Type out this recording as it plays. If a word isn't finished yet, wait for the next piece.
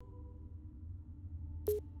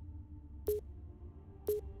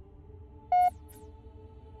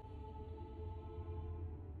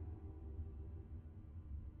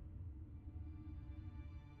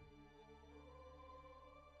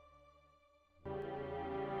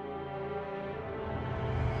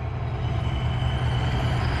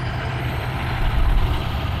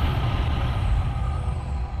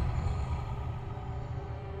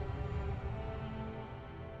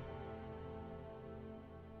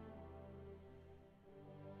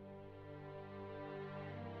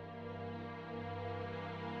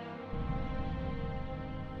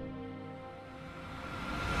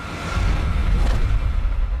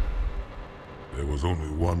was only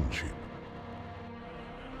one ship.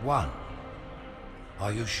 One?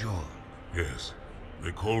 Are you sure? Yes.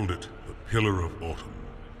 They called it the Pillar of Autumn.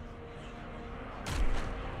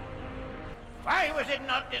 Why was it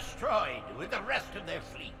not destroyed with the rest of their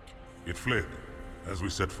fleet? It fled as we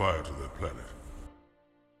set fire to their planet.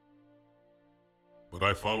 But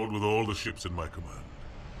I followed with all the ships in my command.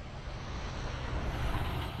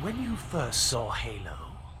 When you first saw Halo,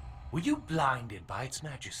 were you blinded by its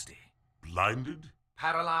majesty? Blinded?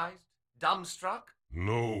 Paralyzed? Dumbstruck?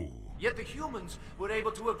 No. Yet the humans were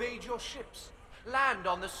able to evade your ships, land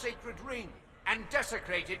on the sacred ring, and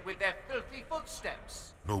desecrate it with their filthy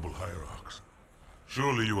footsteps. Noble hierarchs,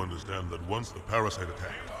 surely you understand that once the parasite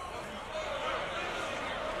attacked...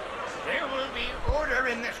 There will be order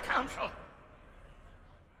in this council.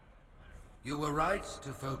 You were right to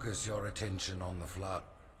focus your attention on the Flood.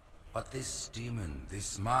 But this demon,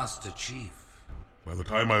 this Master Chief... By the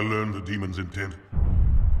time I learned the demon's intent,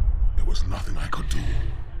 there was nothing I could do.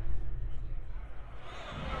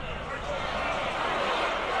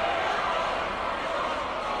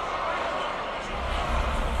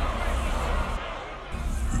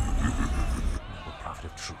 Noble prophet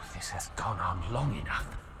of truth, this has gone on long enough.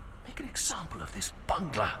 Make an example of this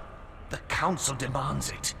bungler. The council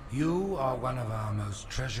demands it. You are one of our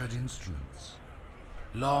most treasured instruments.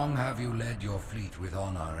 Long have you led your fleet with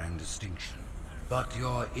honor and distinction. But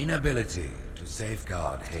your inability to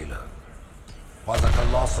safeguard Halo was a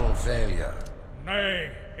colossal failure.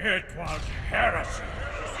 Nay, it was heresy.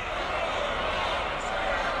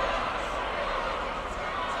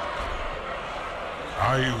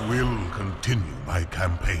 I will continue my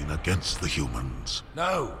campaign against the humans.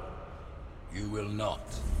 No, you will not.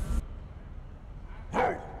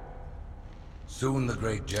 Soon the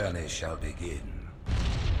great journey shall begin.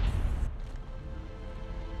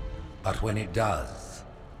 But when it does,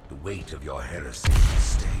 the weight of your heresy will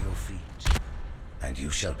stay your feet, and you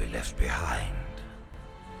shall be left behind.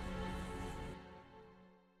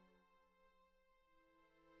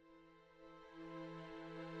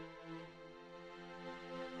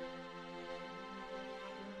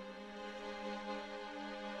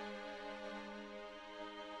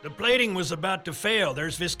 The plating was about to fail.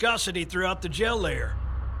 There's viscosity throughout the gel layer.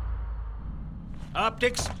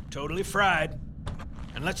 Optics, totally fried.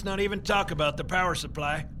 And let's not even talk about the power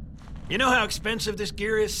supply. You know how expensive this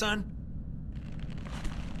gear is, son?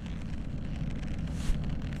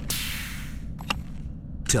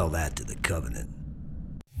 Tell that to the Covenant.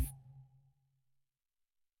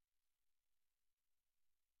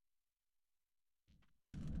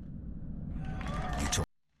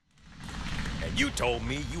 And you told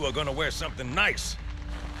me you were gonna wear something nice.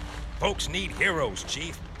 Folks need heroes,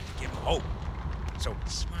 Chief. Give them hope. So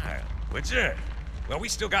smile, would you? Well, we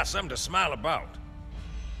still got something to smile about.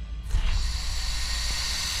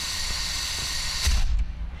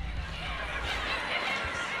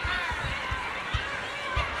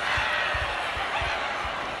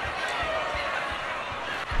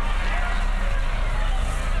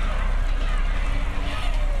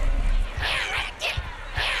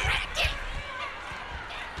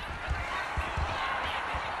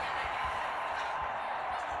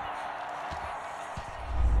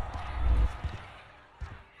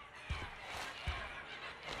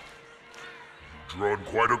 Drawn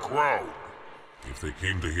quite a crowd. If they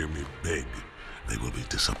came to hear me beg, they will be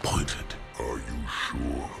disappointed. Are you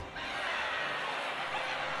sure?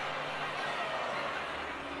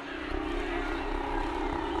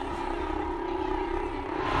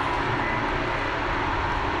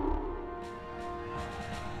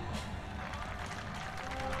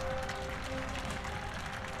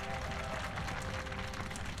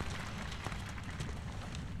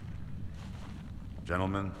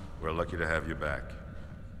 Gentlemen, we're lucky to have you back.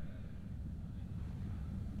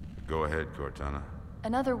 Go ahead, Cortana.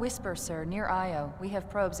 Another whisper, sir, near Io. We have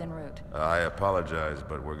probes en route. I apologize,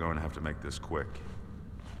 but we're going to have to make this quick.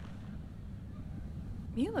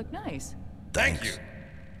 You look nice. Thank you.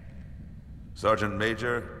 Sergeant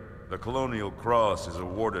Major, the Colonial Cross is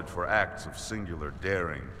awarded for acts of singular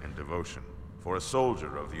daring and devotion. For a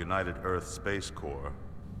soldier of the United Earth Space Corps.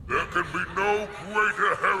 There can be no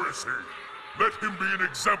greater heresy. Let him be an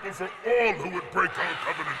example for all who would break our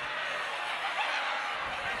covenant.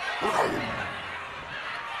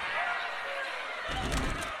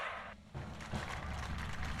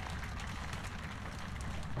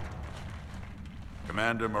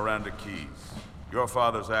 Commander Miranda Keyes, your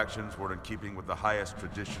father's actions were in keeping with the highest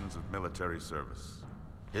traditions of military service.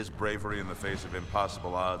 His bravery in the face of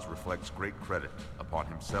impossible odds reflects great credit upon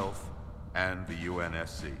himself and the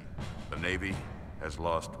UNSC. The Navy has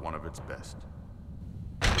lost one of its best.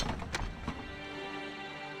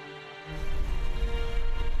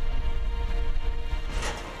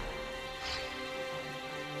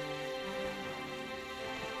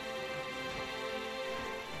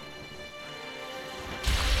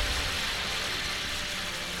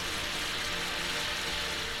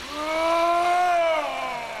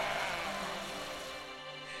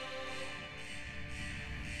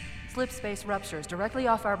 Slip space ruptures directly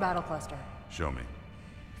off our battle cluster. Show me.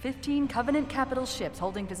 15 Covenant capital ships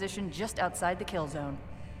holding position just outside the kill zone.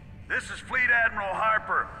 This is Fleet Admiral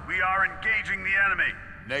Harper. We are engaging the enemy.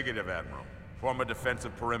 Negative, Admiral. Form a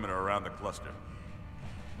defensive perimeter around the cluster.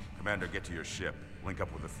 Commander, get to your ship. Link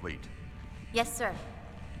up with the fleet. Yes, sir.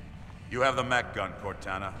 You have the Mac gun,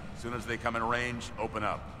 Cortana. As soon as they come in range, open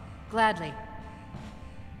up. Gladly.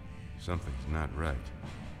 Something's not right.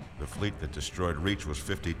 The fleet that destroyed Reach was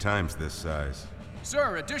 50 times this size.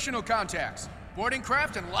 Sir, additional contacts. Boarding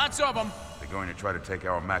craft and lots of them. They're going to try to take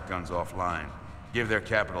our Mac guns offline. Give their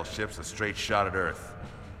capital ships a straight shot at Earth.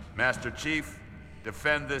 Master Chief,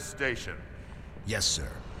 defend this station. Yes, sir.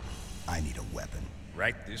 I need a weapon.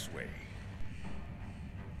 Right this way.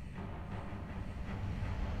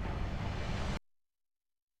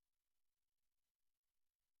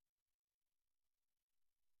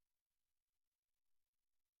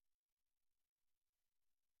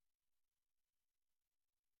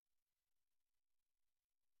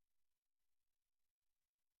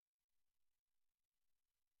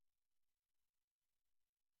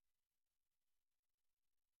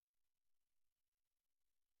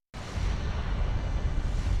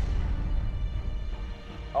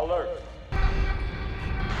 Alert.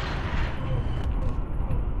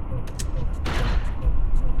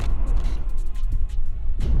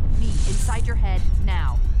 Me, inside your head,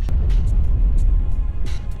 now.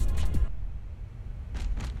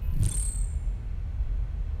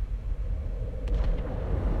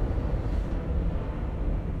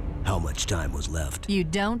 How much time was left? You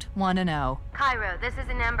don't want to know. Cairo, this is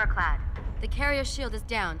an Emberclad. The carrier shield is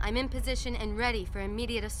down. I'm in position and ready for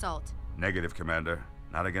immediate assault. Negative, Commander.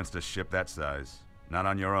 Not against a ship that size. Not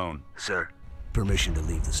on your own. Sir, permission to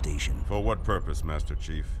leave the station. For what purpose, Master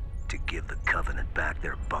Chief? To give the Covenant back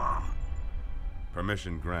their bomb.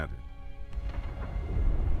 Permission granted.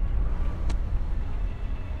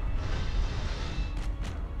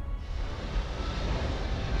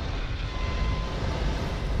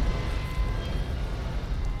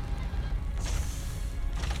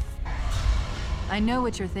 I know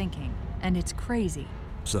what you're thinking, and it's crazy.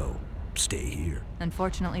 So, stay here.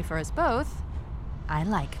 Unfortunately for us both, I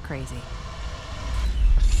like crazy.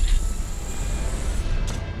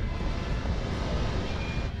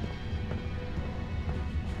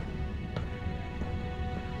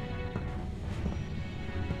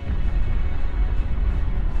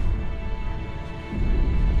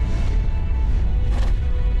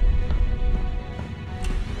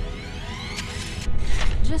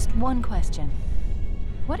 Just one question.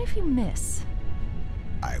 What if you miss?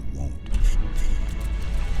 I won't.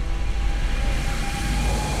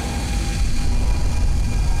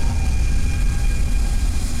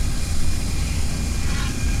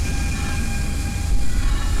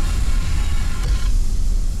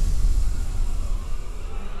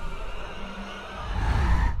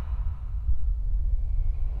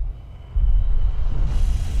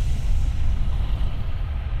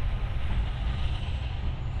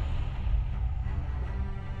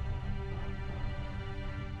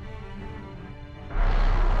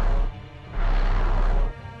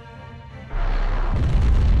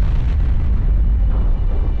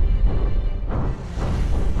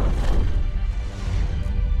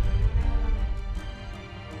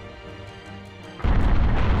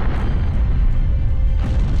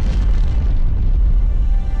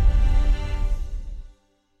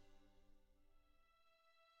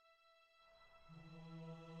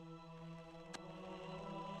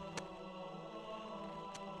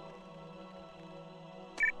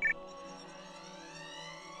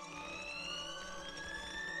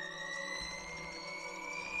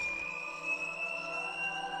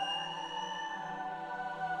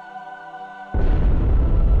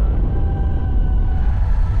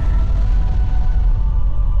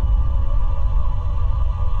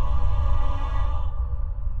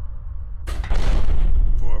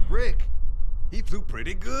 He flew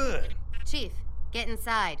pretty good. Chief, get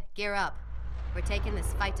inside. Gear up. We're taking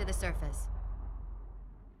this fight to the surface.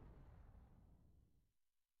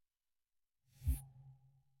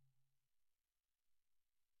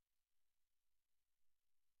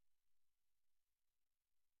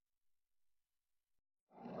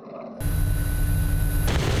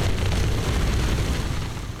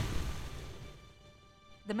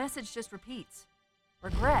 The message just repeats.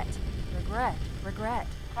 Regret, regret, regret.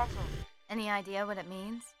 Catching. Any idea what it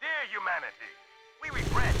means? Dear humanity, we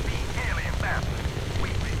regret being alien bastards. We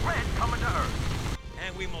regret coming to Earth.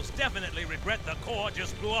 And we most definitely regret the Corps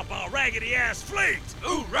just blew up our raggedy-ass fleet!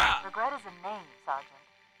 Hoorah! Regret is a name, Sergeant.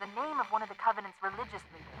 The name of one of the Covenant's religious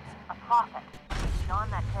leaders, a prophet. He's on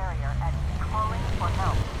that carrier and calling for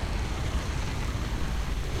help.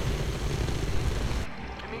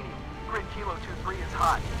 Immediate. Grid Kilo 2-3 is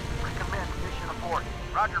hot. Recommend mission abort.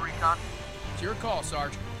 Roger, Recon. It's your call,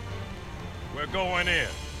 Sarge. We're going in.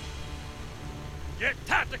 Get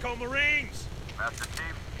tactical, Marines! Master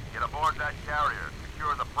Chief, get aboard that carrier.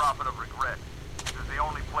 Secure the Prophet of Regret. This is the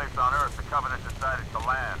only place on Earth the Covenant decided to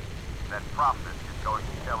land. That Prophet is going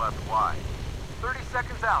to tell us why. 30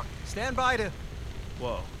 seconds out. Stand by to...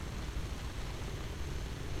 Whoa.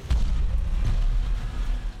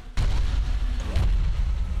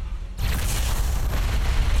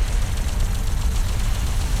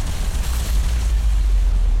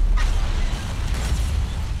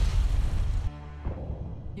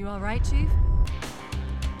 You all right, Chief?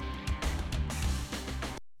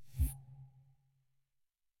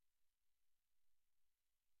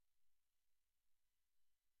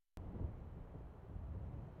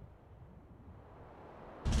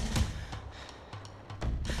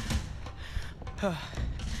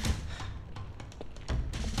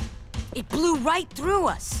 It blew right through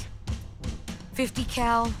us. 50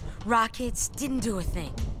 cal, rockets, didn't do a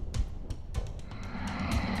thing.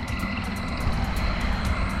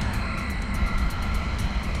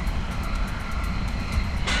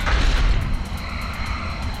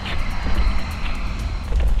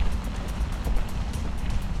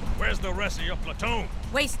 Where's the rest of your platoon?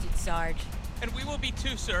 Wasted, Sarge. And we will be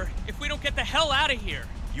too, sir, if we don't get the hell out of here.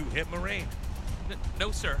 You hit Marine?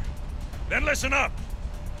 No, sir. Then listen up!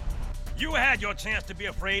 You had your chance to be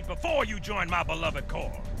afraid before you joined my beloved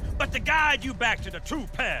Corps. But to guide you back to the true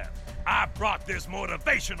path, I brought this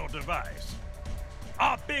motivational device.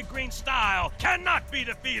 Our big green style cannot be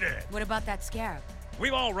defeated! What about that scarab?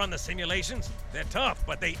 We've all run the simulations. They're tough,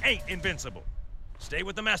 but they ain't invincible. Stay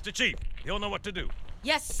with the Master Chief. He'll know what to do.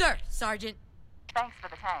 Yes, sir, Sergeant. Thanks for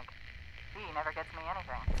the tank. He never gets me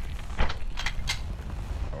anything.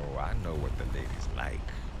 Oh, I know what the ladies like.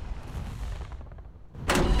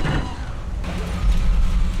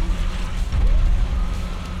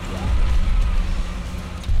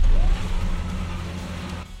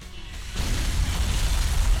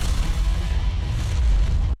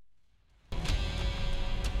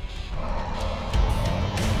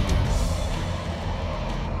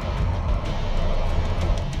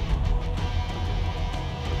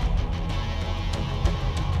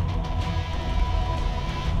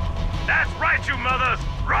 That's right, you mothers!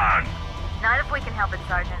 Run! Not if we can help it,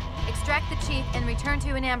 Sergeant. Extract the chief and return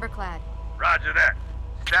to an amberclad. Roger that.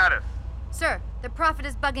 Status. Sir, the Prophet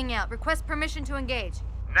is bugging out. Request permission to engage.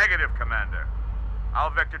 Negative, Commander. I'll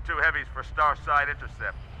vector 2 heavies for Starside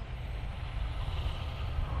intercept.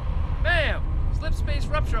 Bam! Slip space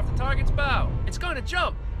rupture off the target's bow. It's going to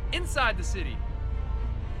jump inside the city.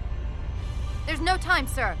 There's no time,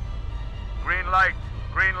 sir. Green light.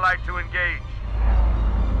 Green light to engage.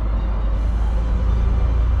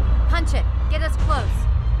 Punch it. Get us close.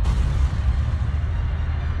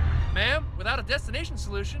 Ma'am, without a destination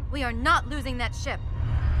solution... We are not losing that ship.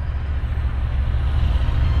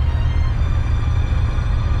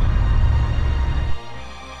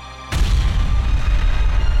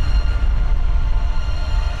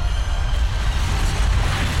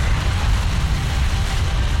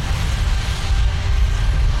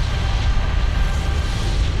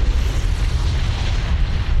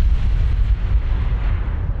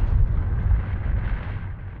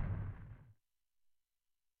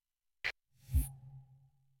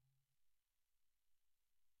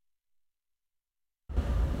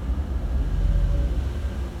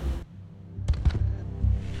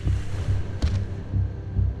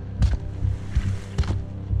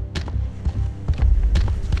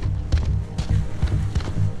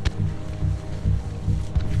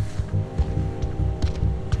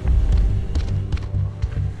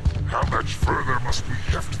 How much further must we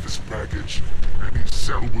heft this baggage? Any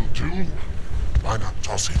cell will do. Why not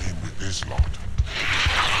toss it in with this lot?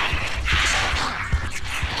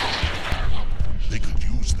 They could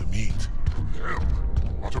use the meat. Them?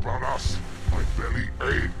 What about us? My belly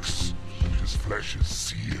aches. His flesh is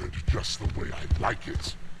seared just the way I like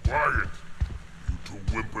it. Quiet! You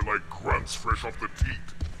two whimper like grunts fresh off the teat.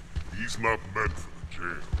 He's not meant for the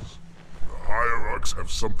jails. The hierarchs have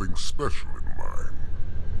something special in mind.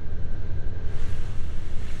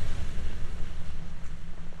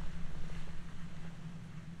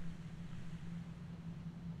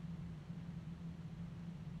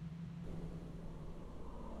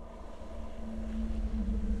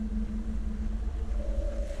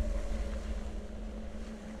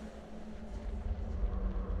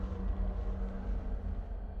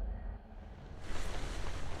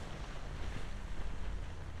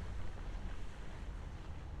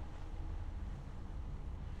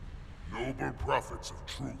 Noble prophets of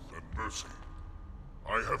truth and mercy,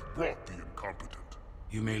 I have brought the incompetent.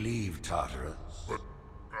 You may leave, Tartarus. But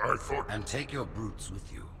I thought... And take your brutes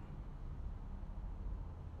with you.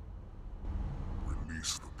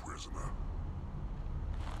 Release the prisoner.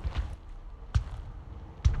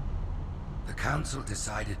 The Council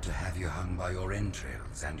decided to have you hung by your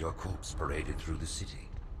entrails and your corpse paraded through the city.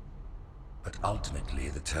 But ultimately,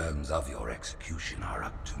 the terms of your execution are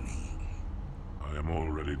up to me. I am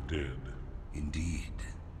already dead. Indeed.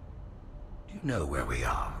 Do you know where we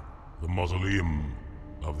are? The mausoleum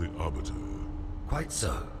of the Arbiter. Quite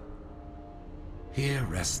so. Here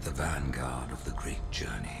rests the vanguard of the great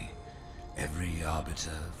journey. Every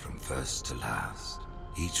Arbiter from first to last.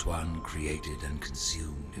 Each one created and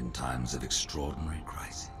consumed in times of extraordinary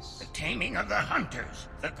crisis. The taming of the Hunters,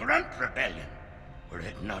 the Grunt Rebellion. Were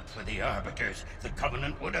it not for the Arbiters, the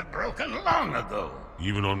Covenant would have broken long ago.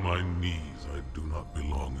 Even on my knees, I do not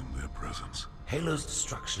belong in their presence. Halo's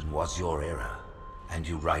destruction was your error, and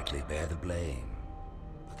you rightly bear the blame.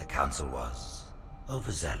 But the Council was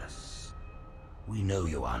overzealous. We know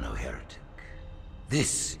you are no heretic.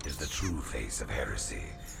 This is the true face of heresy.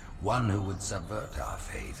 One who would subvert our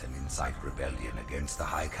faith and incite rebellion against the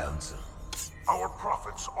High Council. Our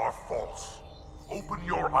prophets are false. Open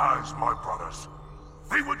your eyes, my brothers.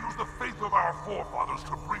 They would use the faith of our forefathers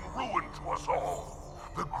to bring ruin to us all.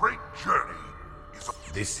 The great journey is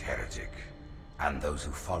a... This heretic, and those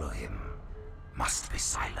who follow him, must be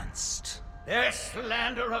silenced. Their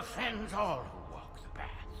slander offends all who walk the path.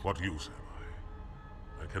 What use have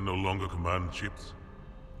I? I can no longer command ships,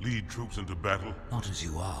 lead troops into battle. Not as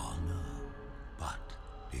you are, no. But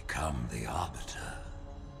become the Arbiter.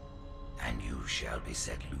 And you shall be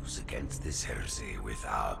set loose against this heresy with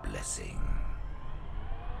our blessing.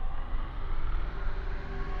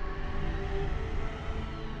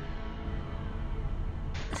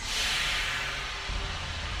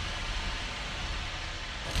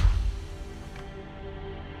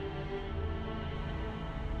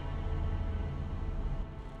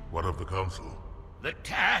 What of the Council? The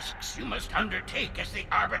tasks you must undertake as the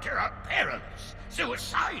Arbiter are perilous,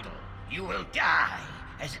 suicidal. You will die,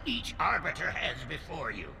 as each Arbiter has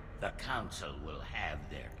before you. The Council will have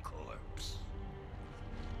their corpse.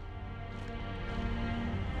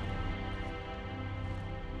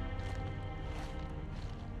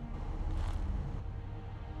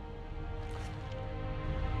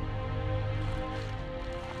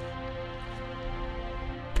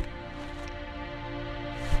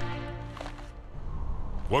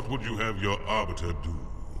 What would you have your Arbiter do?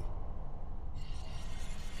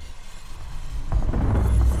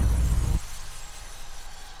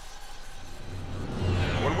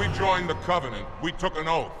 When we joined the Covenant, we took an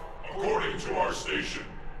oath. According to our station,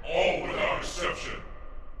 all without exception.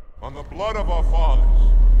 On the blood of our fathers,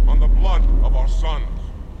 on the blood of our sons,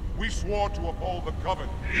 we swore to uphold the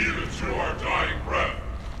Covenant. Even to our dying breath.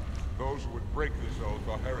 Those who would break this oath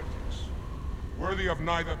are heretics, worthy of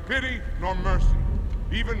neither pity nor mercy.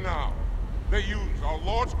 Even now, they use our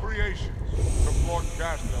Lord's creations to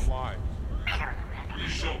broadcast their lives. We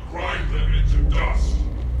shall grind them into dust.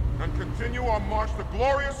 And continue our march to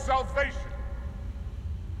glorious salvation.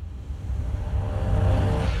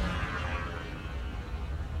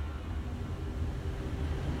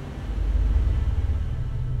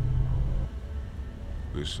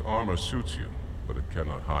 This armor suits you, but it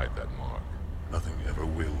cannot hide that mark. Nothing ever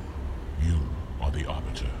will. You are the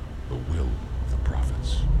Arbiter, the will of the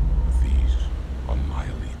prophets. These are my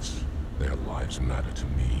elites. Their lives matter to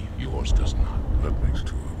me, yours does not. That makes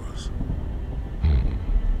two of us.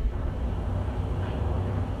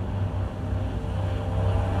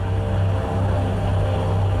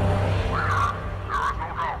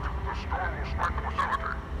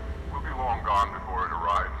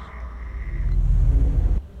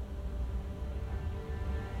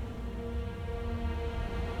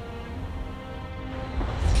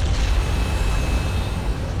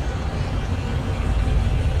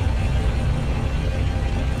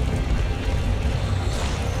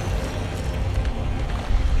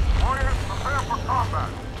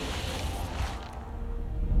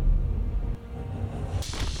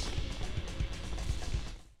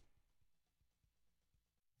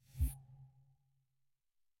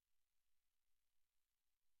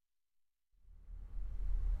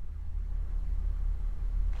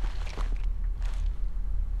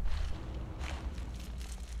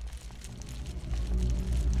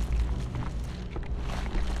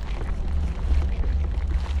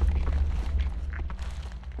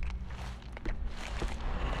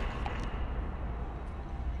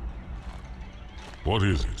 What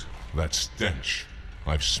is it? That stench.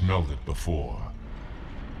 I've smelled it before.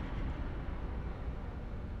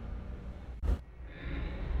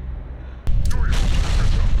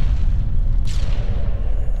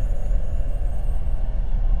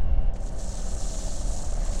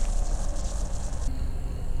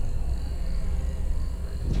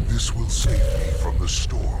 save me from the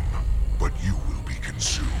storm, but you will be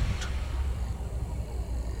consumed.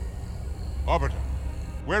 Arbiter,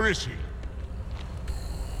 where is he?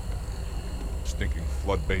 Stinking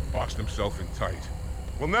floodbait boxed himself in tight.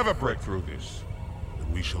 We'll never break through this.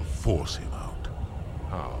 Then we shall force him out.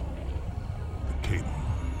 How? The cable.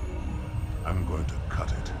 I'm going to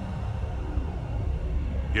cut it.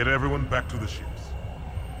 Get everyone back to the ships.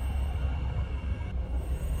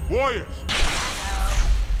 Warriors!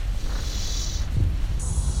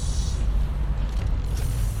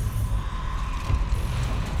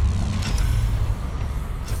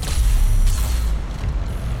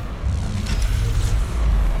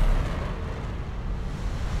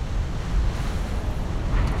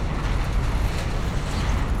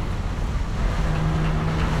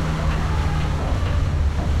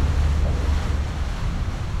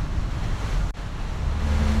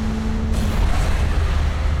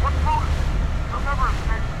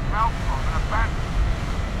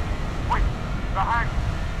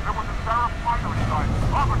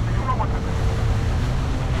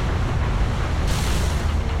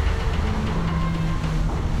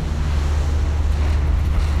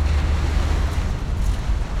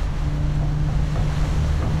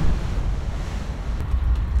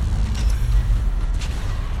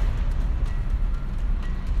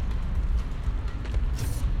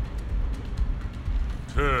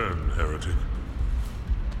 Turn, heretic.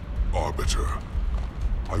 Arbiter,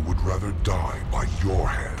 I would rather die by your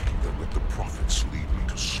hand than let the prophets lead me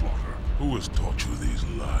to slaughter. Who has taught you these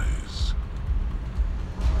lies?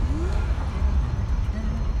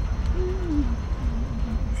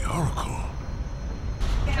 The Oracle.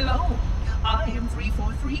 Hello, I am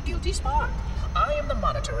 343 Guilty Spark. I am the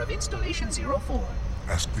monitor of Installation 04.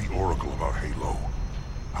 Ask the Oracle about Halo.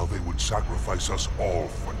 How they would sacrifice us all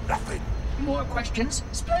for nothing. More questions?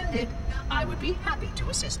 Splendid. I would be happy to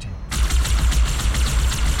assist you.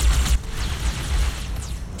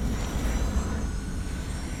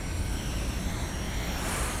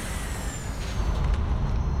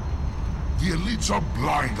 The elites are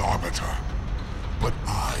blind, Arbiter. But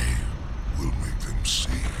I will make them see.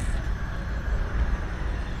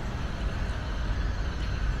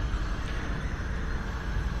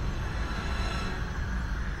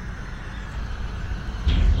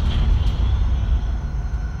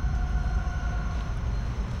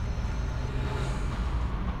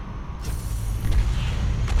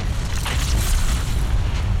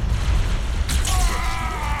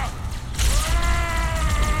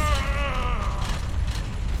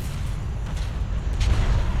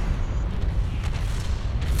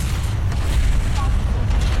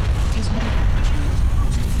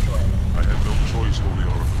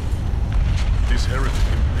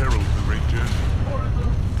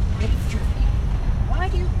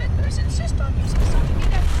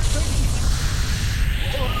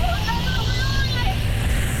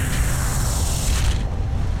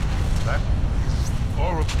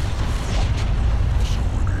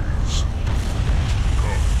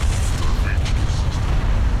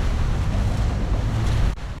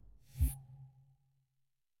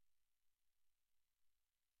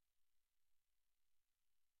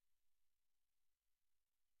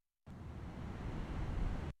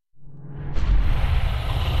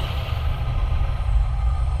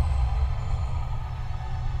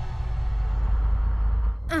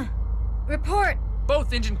 Report!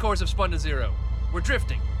 Both engine cores have spun to zero. We're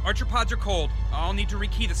drifting. Archer pods are cold. I'll need to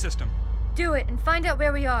rekey the system. Do it and find out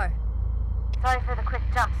where we are. Sorry for the quick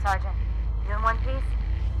jump, Sergeant. You in one piece?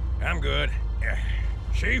 I'm good.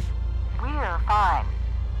 Chief? We're fine.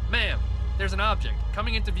 Ma'am, there's an object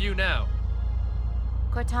coming into view now.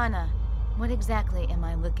 Cortana, what exactly am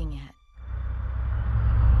I looking at?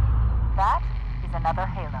 That is another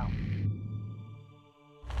Halo.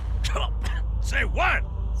 Say what?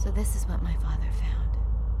 So this is what my father found.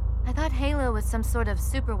 I thought Halo was some sort of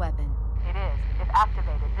super weapon. It is. If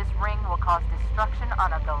activated, this ring will cause destruction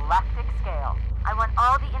on a galactic scale. I want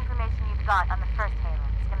all the information you've got on the first Halo.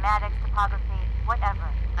 Schematics, topography, whatever.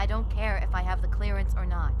 I don't care if I have the clearance or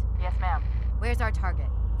not. Yes, ma'am. Where's our target?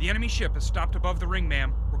 The enemy ship has stopped above the ring,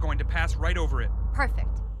 ma'am. We're going to pass right over it.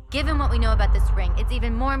 Perfect. Given what we know about this ring, it's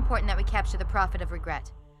even more important that we capture the Prophet of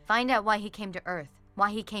Regret. Find out why he came to Earth, why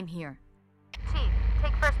he came here. Chief,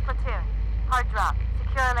 take first platoon. Hard drop.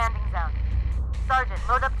 Secure a landing zone. Sergeant,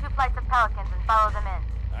 load up 2 flights of Pelicans and follow them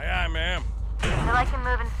in. Aye, aye, ma'am. Until I can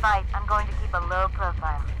move and fight, I'm going to keep a low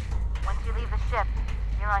profile. Once you leave the ship,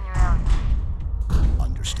 you're on your own.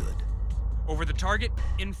 Understood. Over the target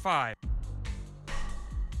in 5.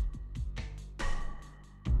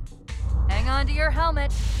 Hang on to your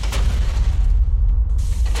helmet.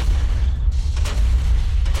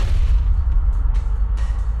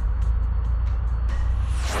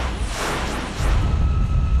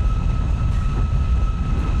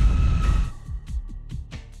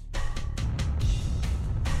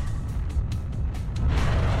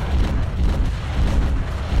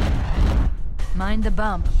 Mind the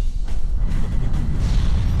bump.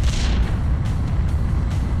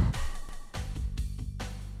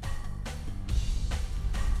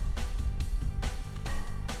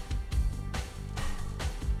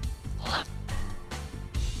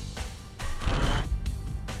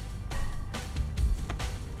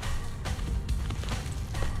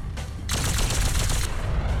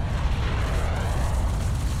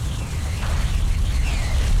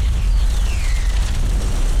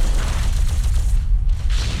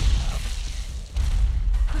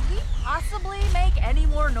 Possibly make any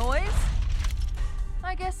more noise?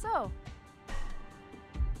 I guess so.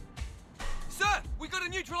 Sir, we gotta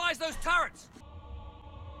neutralize those turrets!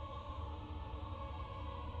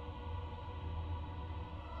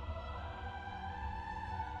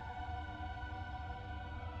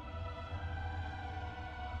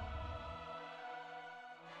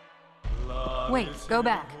 Wait, go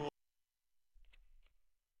back.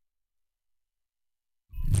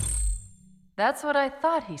 That's what I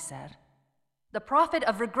thought he said. The Prophet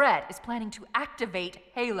of Regret is planning to activate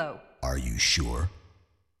Halo. Are you sure?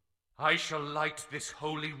 I shall light this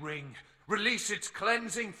holy ring, release its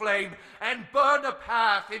cleansing flame, and burn a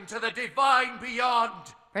path into the divine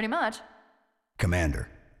beyond! Pretty much. Commander,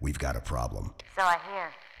 we've got a problem. So I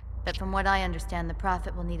hear. But from what I understand, the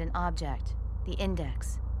Prophet will need an object, the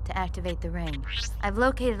Index, to activate the ring. I've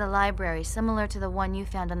located a library similar to the one you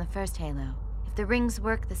found on the first Halo. If the rings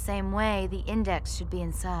work the same way, the Index should be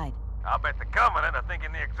inside. I'll bet the Covenant are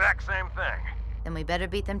thinking the exact same thing. Then we better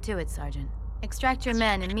beat them to it, Sergeant. Extract your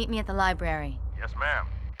men and meet me at the library. Yes, ma'am.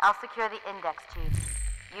 I'll secure the Index, Chief.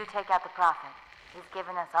 You take out the Prophet. He's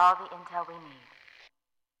given us all the intel we need.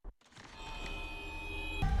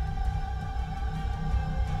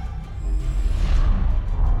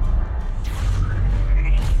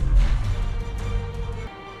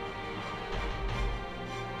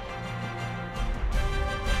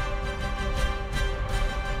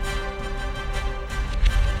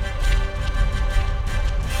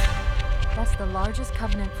 That's the largest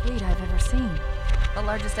Covenant fleet I've ever seen. The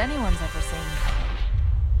largest anyone's ever seen.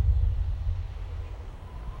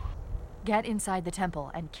 Get inside the temple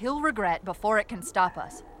and kill Regret before it can stop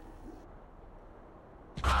us.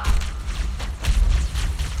 Bad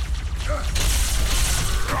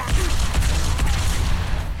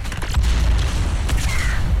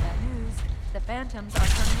news. The Phantoms are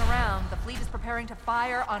turning around. The fleet is preparing to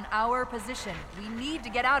fire on our position. We need to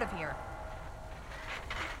get out of here.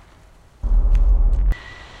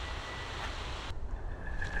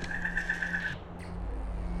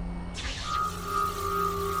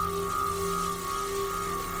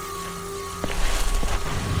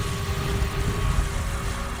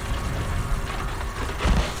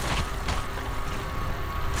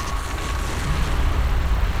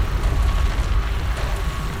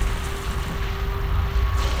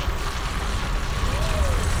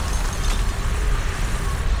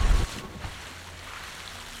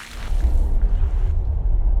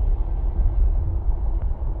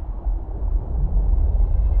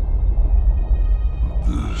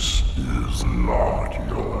 This is not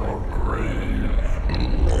your grave,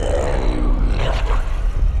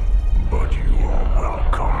 but you are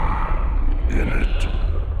welcome in it.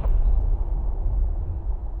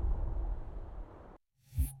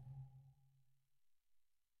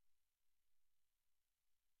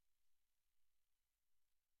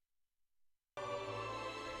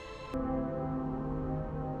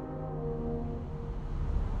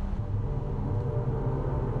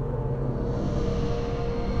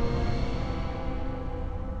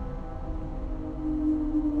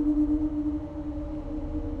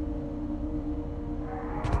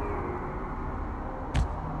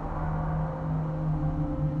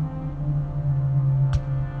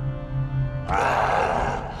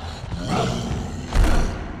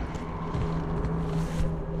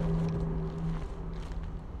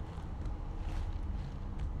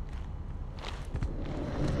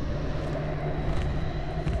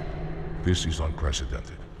 This is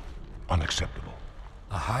unprecedented. Unacceptable.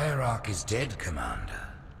 A hierarch is dead, Commander.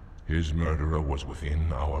 His murderer was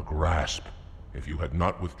within our grasp. If you had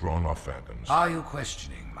not withdrawn our phantoms... Are you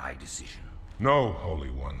questioning my decision? No, Holy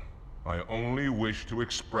One. I only wish to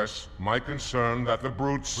express my concern that the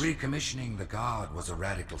brutes... Recommissioning the Guard was a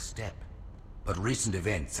radical step. But recent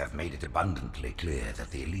events have made it abundantly clear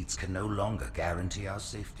that the elites can no longer guarantee our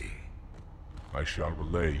safety. I shall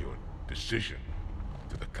relay your decision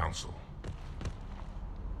to the Council.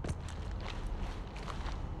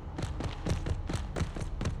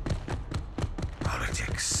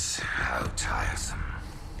 Politics, how tiresome.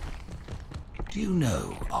 Do you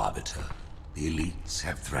know, Arbiter, the elites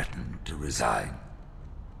have threatened to resign?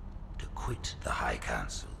 To quit the High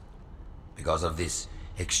Council because of this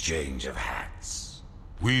exchange of hats.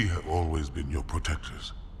 We have always been your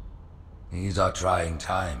protectors. These are trying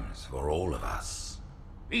times for all of us.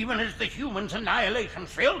 Even as the humans' annihilation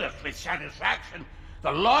filled us with satisfaction,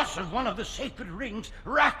 the loss of one of the sacred rings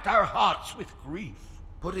racked our hearts with grief.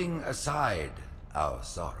 Putting aside our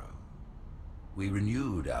sorrow, we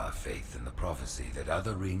renewed our faith in the prophecy that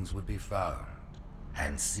other rings would be found,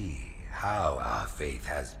 and see how our faith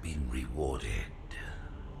has been rewarded.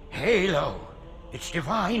 Halo, its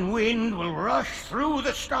divine wind will rush through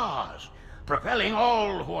the stars, propelling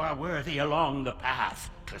all who are worthy along the path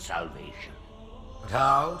to salvation. But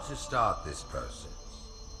how to start this process?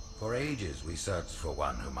 For ages we searched for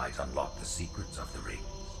one who might unlock the secrets of the rings.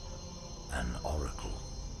 An oracle.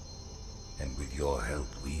 And with your help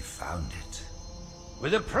we found it.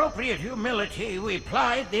 With appropriate humility, we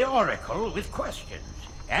plied the oracle with questions,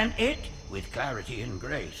 and it, with clarity and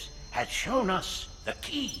grace, has shown us the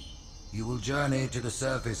key. You will journey to the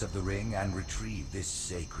surface of the ring and retrieve this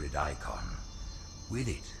sacred icon. With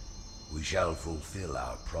it, we shall fulfill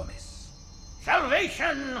our promise.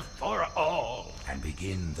 Salvation for all. And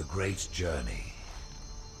begin the great journey.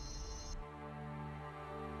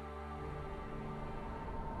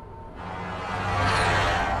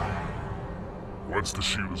 Once the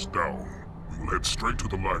shield is down, we will head straight to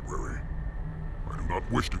the library. I do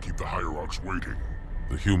not wish to keep the Hierarchs waiting.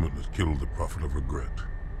 The human that killed the Prophet of Regret.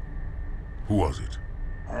 Who was it?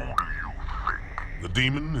 Who do you think? The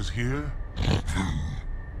demon is here?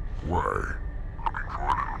 Why? Looking for a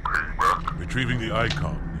little payback? Retrieving the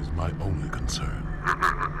icon is my only concern.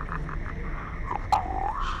 Of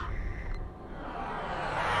course.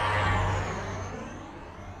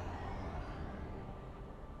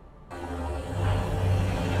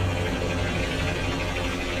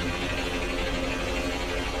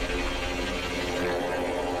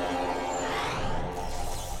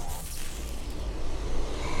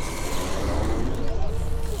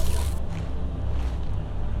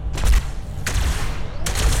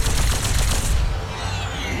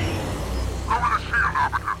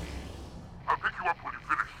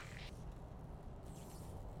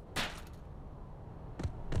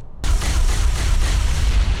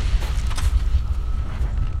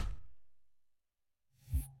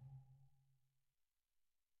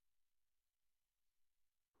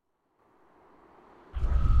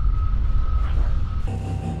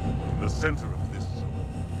 The center of this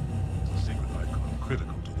zone is a sacred icon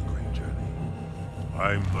critical to the great journey.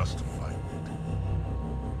 I must find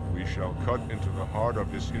it. We shall cut into the heart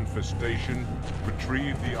of this infestation,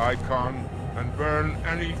 retrieve the icon, and burn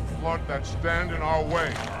any flood that stand in our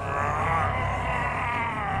way.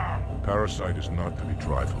 Parasite is not to be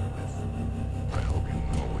trifled with. I hope you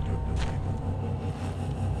know what you're doing.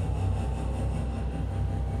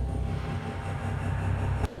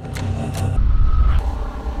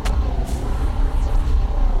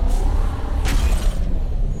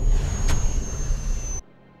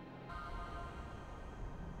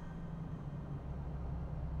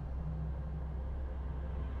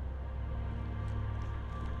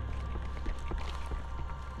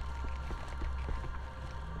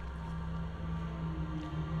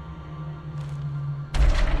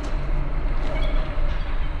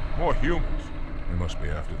 More humans. They must be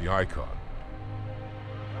after the icon.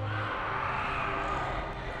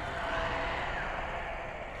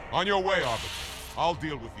 On your way, Arbiter. I'll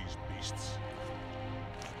deal with these beasts.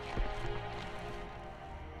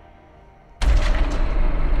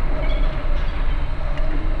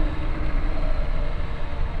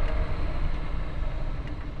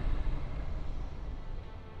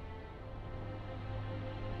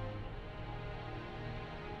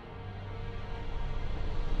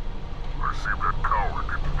 I see that coward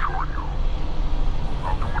didn't join you.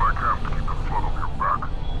 I'll do what I can to keep the flood off your back.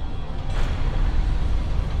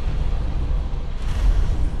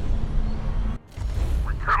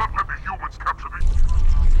 We cannot let the humans capture the...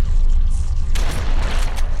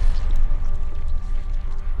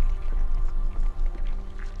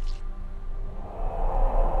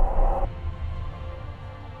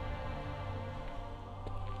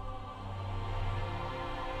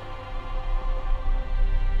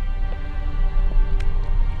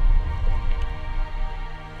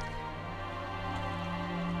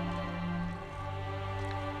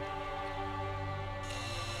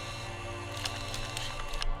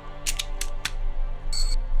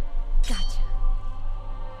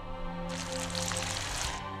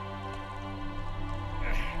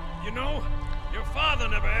 You know, your father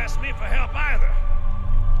never asked me for help either.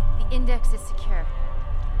 The index is secure.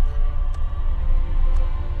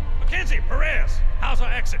 Mackenzie, Perez, how's our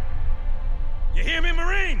exit? You hear me,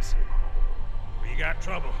 Marines? got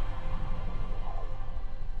trouble.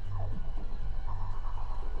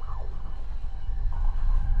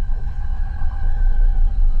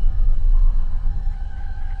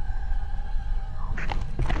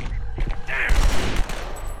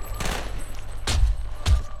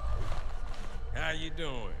 How you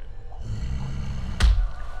doing?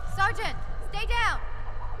 Sergeant, stay down!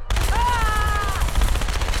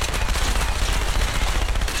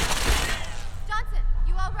 Johnson,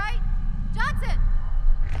 you all right? Johnson!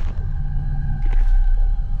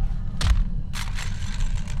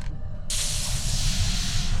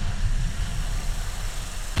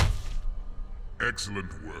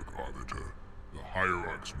 Excellent work, Arbiter. The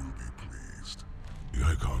Hierarchs will be pleased. The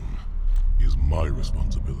Icon is my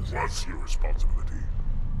responsibility. Was your responsibility.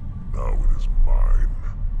 Now it is mine.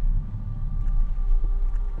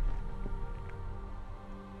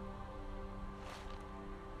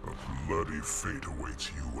 A bloody fate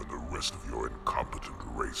awaits you and the rest of your incompetent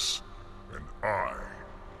race. And I,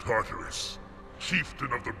 Tartarus,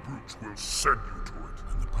 chieftain of the brutes, will send you to it.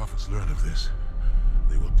 When the prophets learn of this,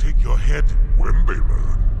 they will take your head. When they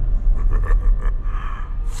learn.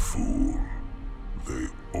 Fool. They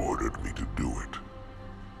ordered me to do it.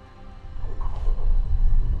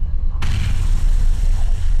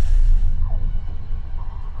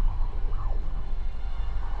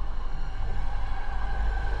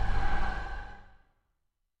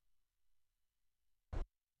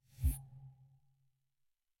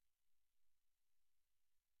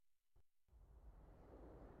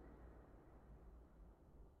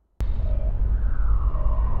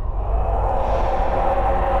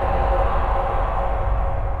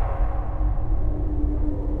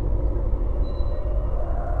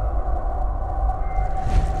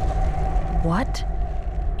 What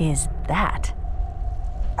is that?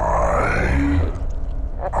 I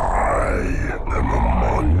am a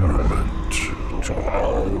monument to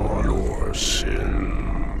all your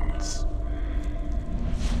sins.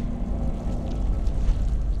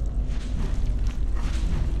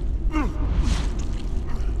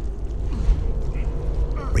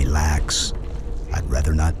 Relax. I'd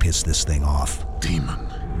rather not piss this thing off. Demon.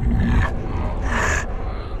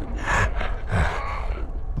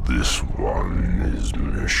 This one is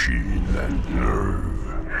machine and nerve,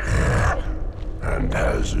 and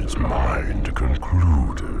has its mind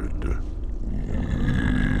concluded.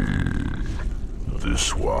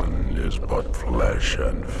 This one is but flesh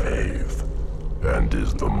and faith, and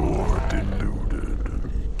is the more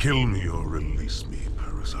deluded. Kill me or release me,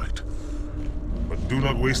 parasite. But do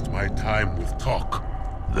not waste my time with talk.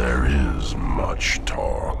 There is much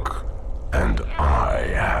talk, and I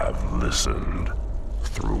have listened.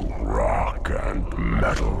 Through rock and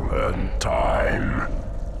metal and time.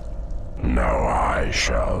 Now I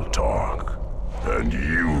shall talk, and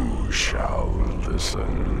you shall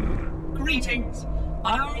listen. Greetings.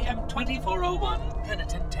 I am 2401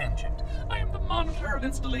 Penitent Tangent. I am the monitor of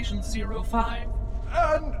Installation 05.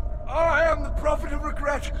 And I am the Prophet of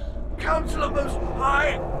Regret, Counselor Most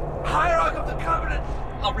High, Hierarch of the Covenant.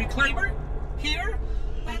 A reclaimer? Here?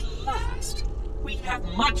 At last. We have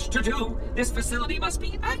much to do. This facility must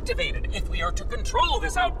be activated if we are to control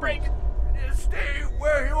this outbreak. Stay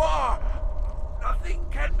where you are. Nothing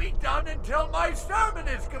can be done until my sermon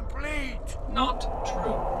is complete. Not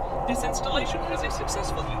true. This installation has a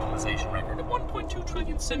successful utilization record of 1.2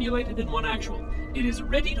 trillion simulated and 1 actual. It is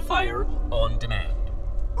ready to fire on demand.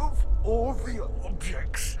 Of all the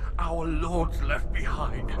objects our lords left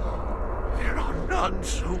behind, there are none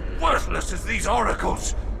so worthless as these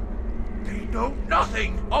oracles. They know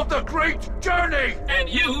nothing of the great journey! And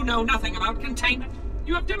you know nothing about containment.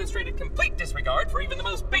 You have demonstrated complete disregard for even the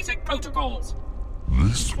most basic protocols.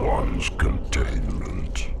 This one's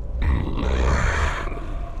containment.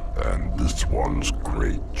 And this one's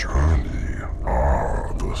great journey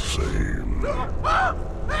are the same.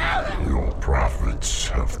 Your prophets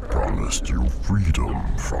have promised you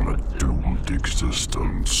freedom from a doomed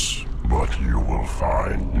existence. But you will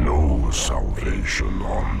find no salvation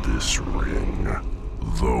on this ring.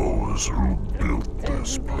 Those who built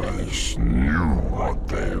this place knew what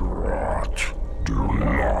they wrought. Do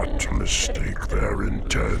not mistake their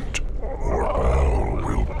intent, or all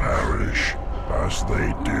will perish as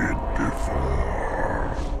they did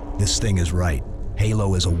before. This thing is right.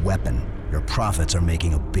 Halo is a weapon. Your prophets are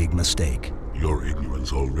making a big mistake. Your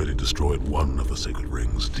ignorance already destroyed one of the sacred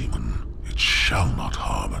rings, demon. It shall not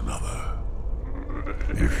harm another.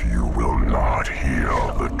 If you will not hear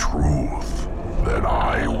the truth, then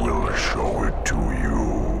I will show it to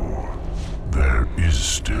you. There is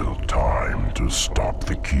still time to stop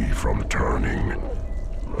the key from turning,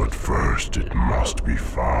 but first it must be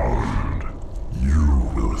found.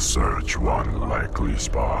 You will search one likely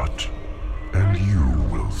spot, and you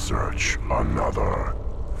will search another.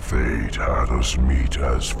 Fate had us meet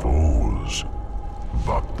as foes,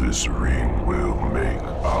 but this ring will make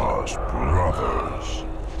us brothers.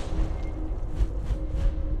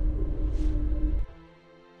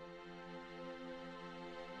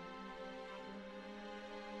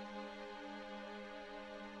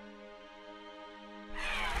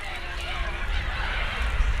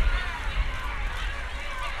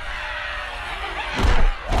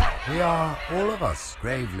 We are, all of us,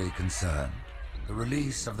 gravely concerned. The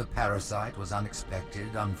release of the parasite was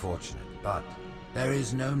unexpected, unfortunate, but there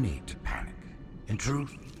is no need to panic. In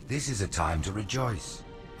truth, this is a time to rejoice.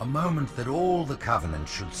 A moment that all the Covenant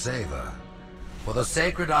should savor. For the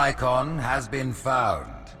sacred icon has been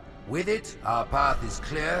found. With it, our path is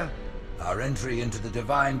clear, our entry into the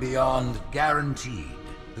divine beyond guaranteed.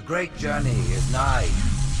 The great journey is nigh,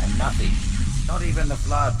 and nothing, not even the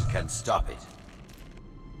flood, can stop it.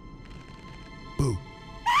 Boo.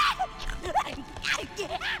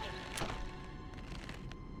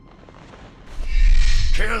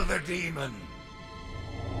 Kill the demon!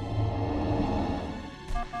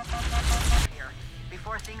 Here,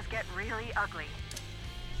 before things get really ugly.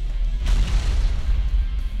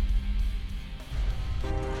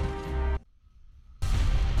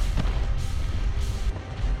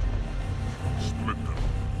 Split them.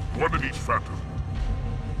 One in each phantom.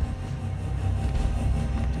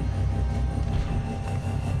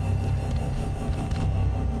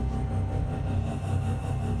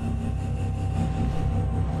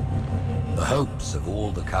 The hopes of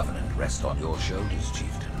all the Covenant rest on your shoulders,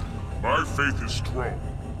 Chieftain. My faith is strong.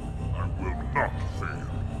 I will not fail.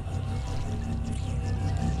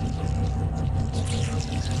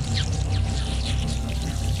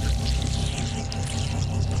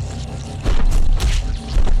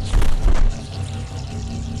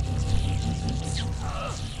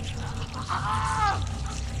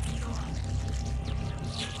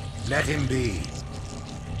 Let him be.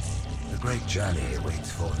 The great journey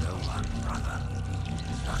waits for no one, brother.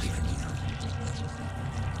 Not even you.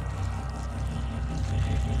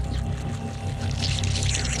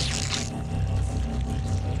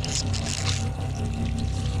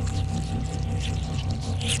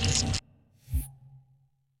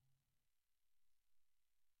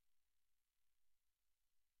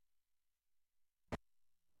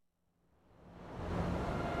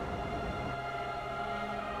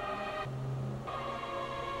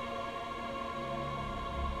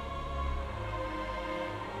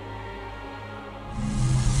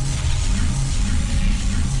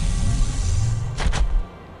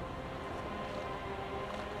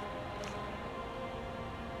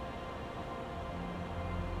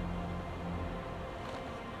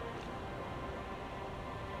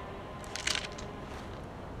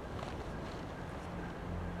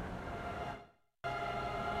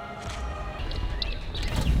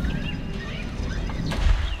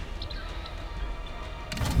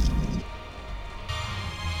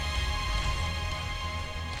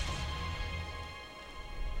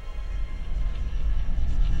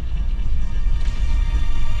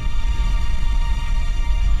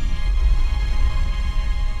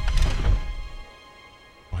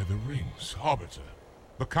 Arbiter.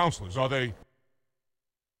 The counselors, are they...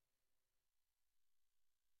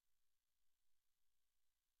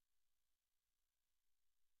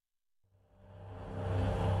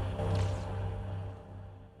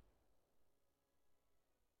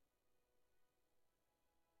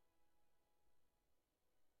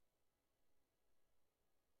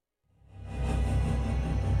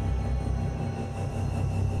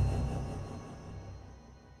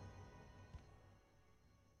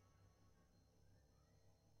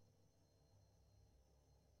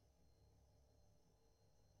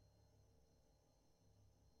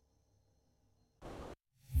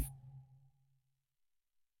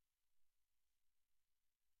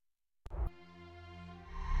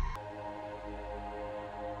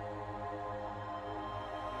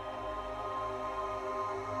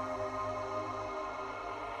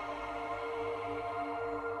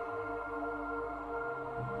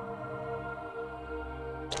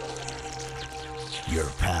 Your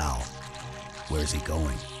pal. Where's he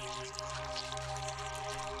going?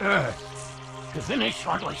 Earth, to finish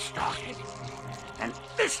what we started. And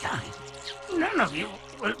this time, none of you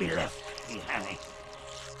will be left behind.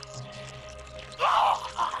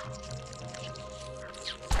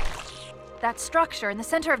 That structure in the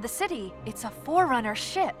center of the city, it's a Forerunner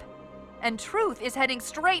ship. And Truth is heading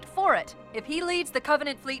straight for it. If he leads the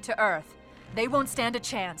Covenant fleet to Earth, they won't stand a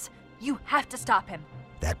chance. You have to stop him.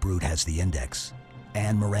 That brute has the Index.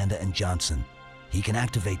 And Miranda and Johnson. he can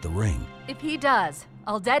activate the ring. If he does,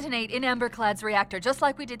 I'll detonate in Emberclad's reactor just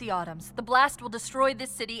like we did the Autumn's. The blast will destroy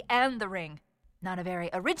this city and the ring. Not a very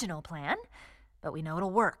original plan, but we know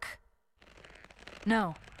it'll work.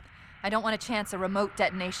 No, I don't want to chance a remote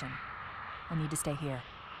detonation. I need to stay here.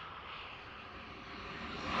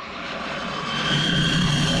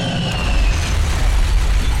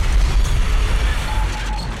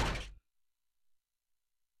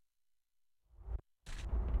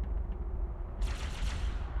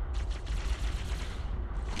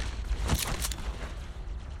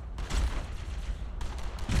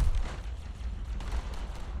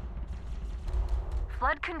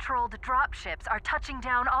 Flood-controlled dropships are touching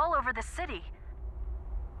down all over the city.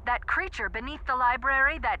 That creature beneath the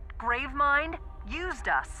library, that grave mind, used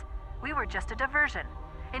us. We were just a diversion.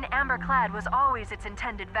 And Amberclad was always its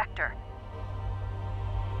intended vector.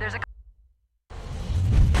 There's a...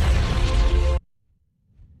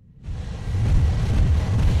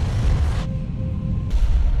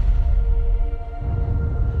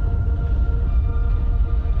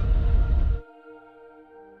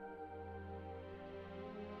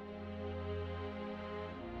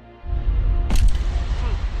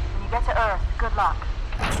 Get to Earth. Good luck.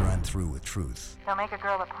 After I'm through with Truth. Don't make a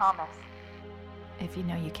girl a promise. If you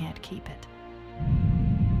know you can't keep it.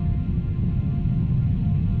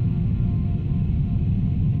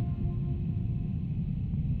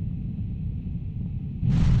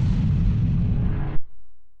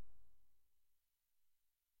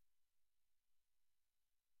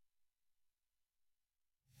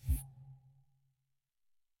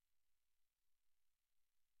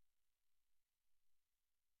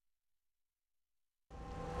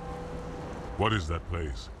 What is that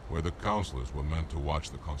place? Where the counselors were meant to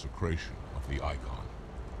watch the consecration of the Icon.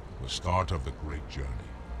 The start of the great journey.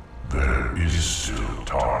 There is still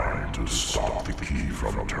time to stop the key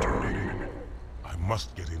from turning. I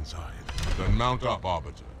must get inside. Then mount up,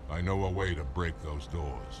 Arbiter. I know a way to break those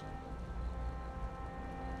doors.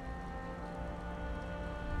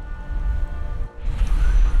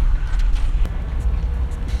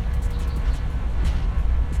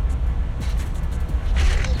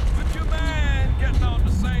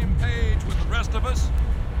 Of us?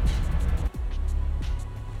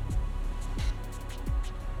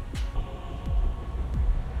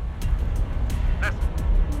 Listen,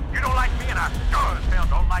 you don't like me and I sure as hell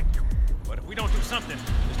don't like you. But if we don't do something,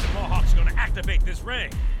 Mr. Mohawk's gonna activate this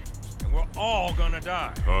ring. And we're all gonna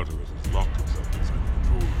die. Tartarus has locked himself inside the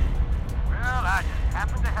control room. Well, I just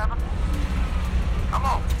happen to have a... Come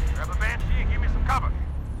on, grab a banshee and give me some cover.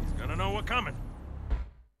 He's gonna know we're coming.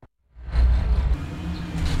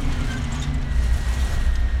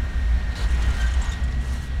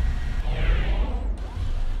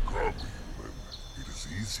 It is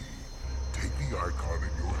easy. Take the Icon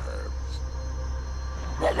in your hands.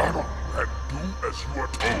 And do as you are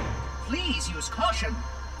told. Please use caution.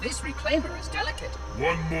 This reclaimer is delicate.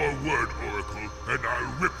 One more word, Oracle, and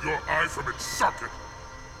I'll rip your eye from its socket.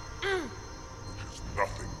 Which is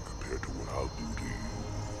nothing compared to what I'll do to you.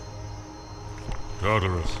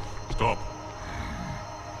 Tartarus, stop.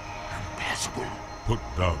 Impossible. Put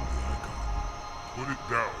down the Icon. Put it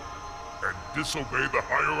down. And disobey the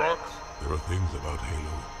Hierarchs? There are things about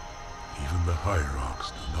Halo even the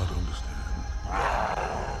Hierarchs do not understand.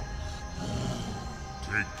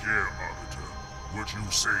 Take care, Arbiter. What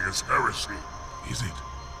you say is heresy. Is it?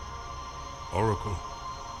 Oracle,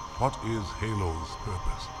 what is Halo's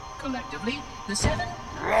purpose? Collectively, the Seven...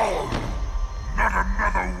 Not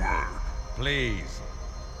another word! Please.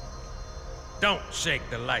 Don't shake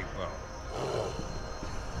the light bulb.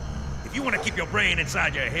 If you want to keep your brain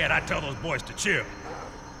inside your head, I tell those boys to chill.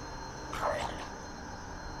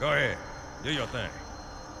 Go ahead. Do your thing.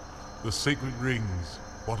 The sacred rings,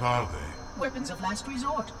 what are they? Weapons of last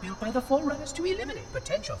resort, built by the Forerunners to eliminate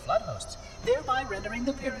potential flood hosts, thereby rendering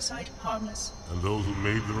the parasite harmless. And those who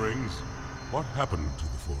made the rings? What happened to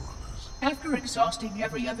the Forerunners? After exhausting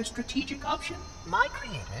every other strategic option, my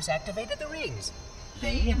creators activated the rings.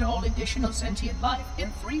 They and all additional sentient life in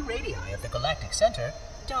 3 radii of the galactic center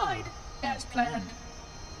died as planned.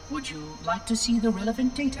 Would you like to see the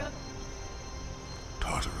relevant data?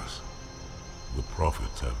 Tartarus, the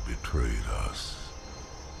prophets have betrayed us.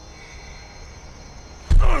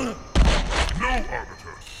 No,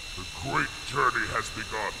 Arbiter. The great journey has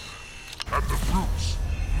begun. And the brutes,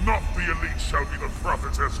 not the elite, shall be the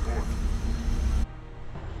prophet's escort.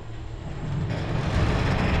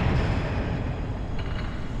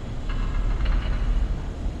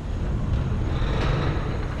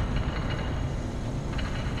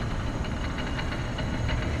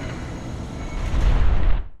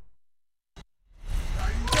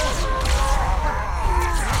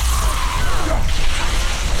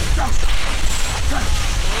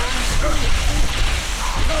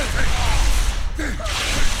 You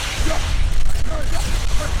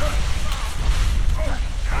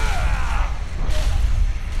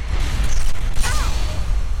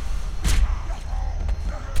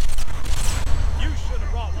should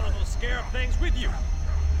have brought one of those scarab things with you.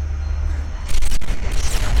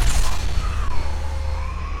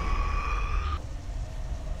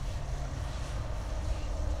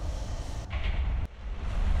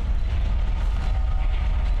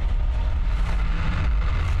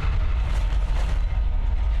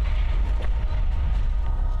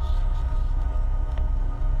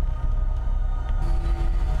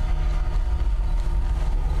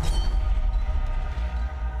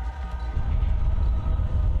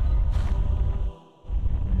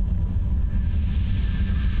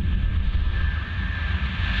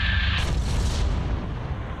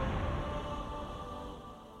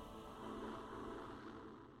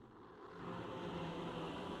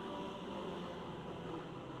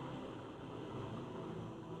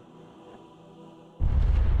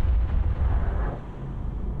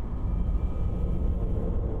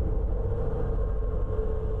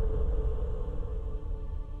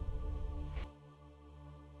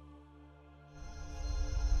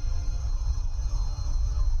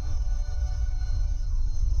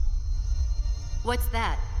 What's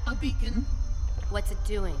that? A beacon. What's it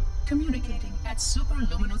doing? Communicating at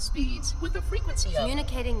superluminal speeds with the frequency of...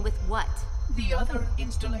 Communicating with what? the other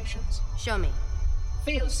installations. Show me.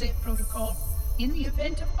 Fail-safe protocol. In the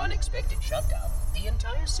event of unexpected shutdown, the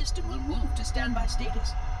entire system will move to standby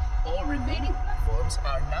status. All remaining platforms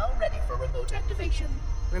are now ready for remote activation.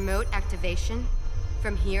 Remote activation?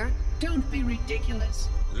 From here? Don't be ridiculous.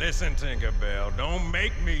 Listen, Tinkerbell, don't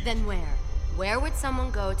make me... Then where? Where would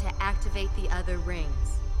someone go to activate the other rings?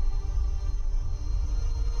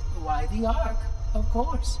 Why the Ark, of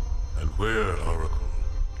course. And where, Oracle,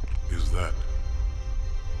 is that?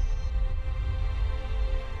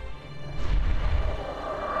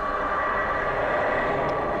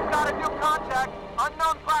 We've got a new contact.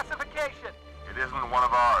 Unknown classification. It isn't one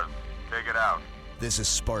of ours. Take it out. This is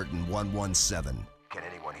Spartan 117. Can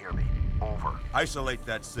anyone hear me? Over. Isolate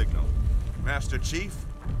that signal. Master Chief,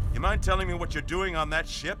 you mind telling me what you're doing on that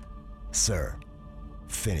ship? Sir,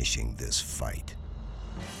 finishing this fight.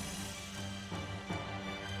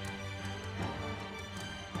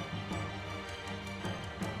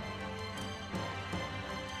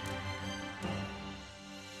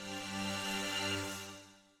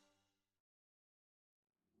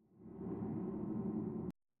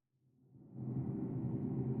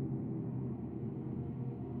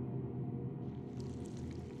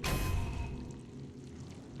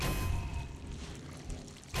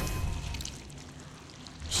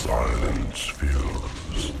 Silence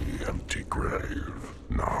fills the empty grave,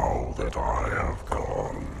 now that I have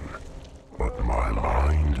gone. But my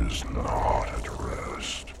mind is not at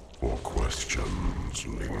rest, for questions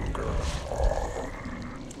linger on.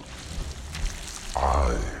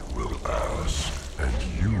 I will ask, and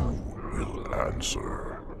you will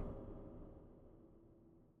answer.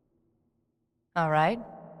 All right.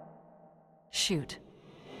 Shoot.